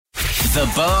The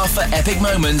bar for epic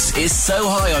moments is so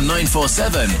high on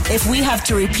 947. If we have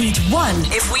to repeat one,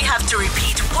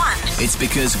 it's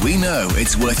because we know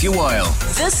it's worth your while.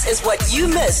 This is what you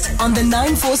missed on the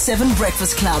 947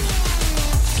 Breakfast Club.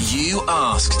 You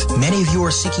asked. Many of you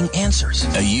are seeking answers.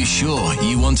 Are you sure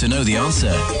you want to know the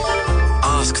answer?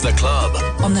 Ask the club.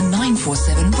 On the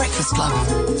 947 Breakfast Club.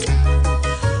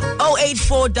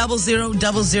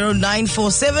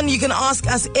 084-000947. You can ask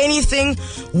us anything.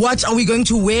 What are we going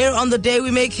to wear on the day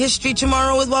we make history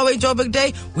tomorrow with Huawei Joburg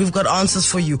Day? We've got answers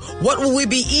for you. What will we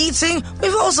be eating?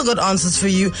 We've also got answers for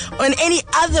you. And any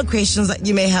other questions that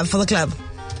you may have for the club.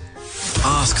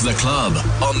 Ask the club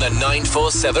on the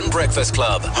 947 Breakfast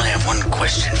Club. I have one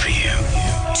question for you.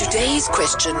 Today's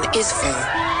question is for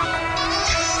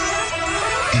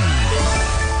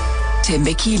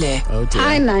Tembekile.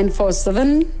 Hi,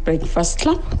 947 Breakfast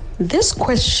Club. This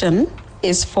question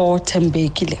is for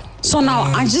Tembekile. So now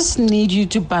I just need you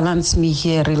to balance me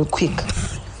here real quick.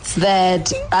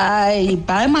 That I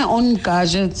buy my own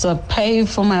gadgets, I pay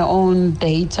for my own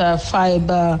data,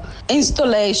 fiber,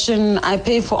 installation, I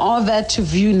pay for all that to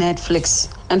view Netflix.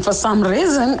 And for some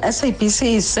reason,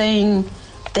 SABC is saying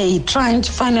they're trying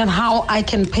to find out how I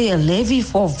can pay a levy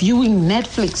for viewing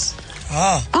Netflix.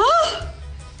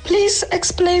 Please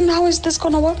explain, how is this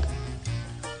going to work?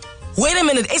 Wait a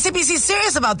minute, SABC is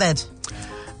serious about that?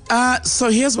 So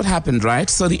here's what happened, right?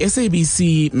 So the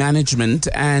SABC management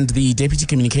and the Deputy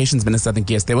Communications Minister, I think,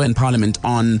 yes, they were in Parliament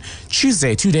on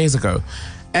Tuesday, 2 days ago.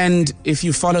 And if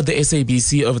you followed the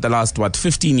SABC over the last,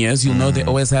 15 years, you'll know they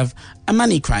always have a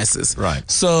money crisis. Right.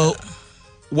 So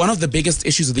one of the biggest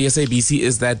issues of the SABC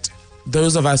is that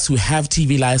those of us who have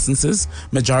TV licenses,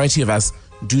 majority of us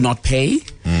do not pay.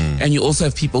 And you also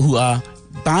have people who are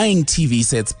buying TV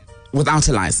sets without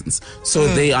a license. So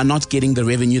they are not getting the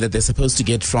revenue that they're supposed to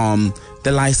get from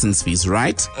the license fees,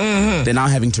 right? They're now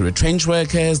having to retrench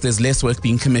workers. There's less work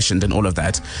being commissioned and all of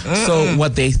that. So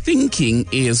what they're thinking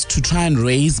is to try and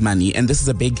raise money. And this is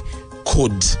a big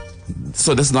could.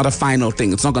 So this is not a final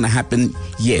thing. It's not going to happen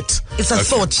yet. It's a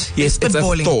thought. Yes, it's a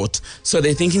thought. So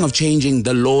they're thinking of changing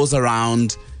the laws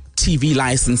around TV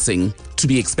licensing to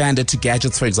be expanded to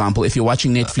gadgets, for example. If you're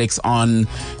watching Netflix on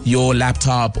your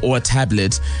laptop or a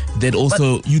tablet,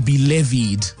 you'd be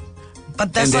levied.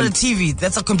 But that's not a TV.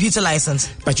 That's a computer license.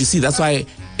 But you see, that's why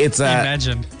it's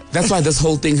Imagine. That's why this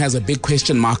whole thing has a big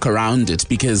question mark around it,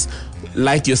 because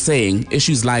like you're saying,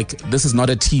 issues like this is not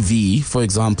a TV, for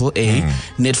example,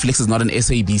 Netflix is not an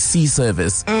SABC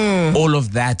service. All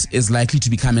of that is likely to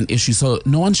become an issue. So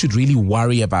no one should really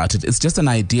worry about it. It's just an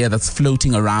idea that's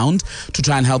floating around to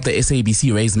try and help the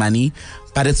SABC raise money,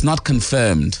 but it's not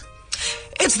confirmed.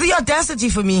 It's the audacity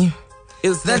for me.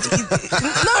 Is that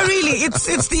no, really,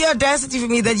 it's the audacity for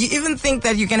me that you even think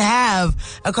that you can have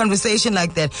a conversation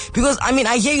like that. Because I mean,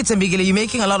 I hear you, Tembekile, you're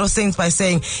making a lot of sense by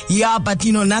saying, yeah, but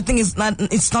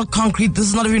it's not concrete. This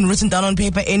is not even written down on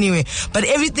paper anyway. But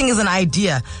everything is an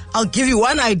idea. I'll give you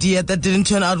one idea that didn't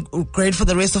turn out great for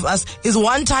the rest of us. Is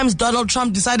one time Donald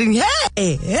Trump deciding,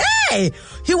 hey,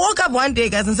 he woke up one day,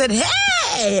 guys, and said,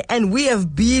 hey, and we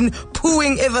have been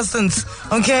pooing ever since.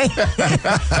 Okay,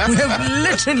 we have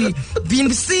literally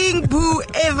been seeing poo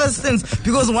ever since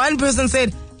because one person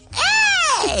said,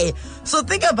 hey! So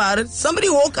think about it. Somebody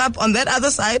woke up on that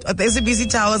other side of the SABC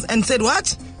towers and said,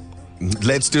 what?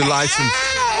 Let's do license.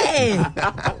 Hey!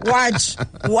 Watch.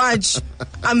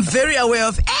 I'm very aware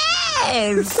of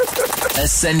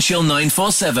Essential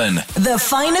 947. The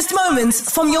finest moments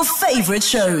from your favorite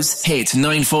shows. Hit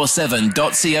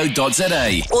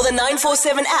 947.co.za. Or the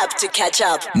 947 app to catch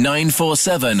up.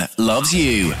 947 loves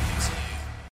you.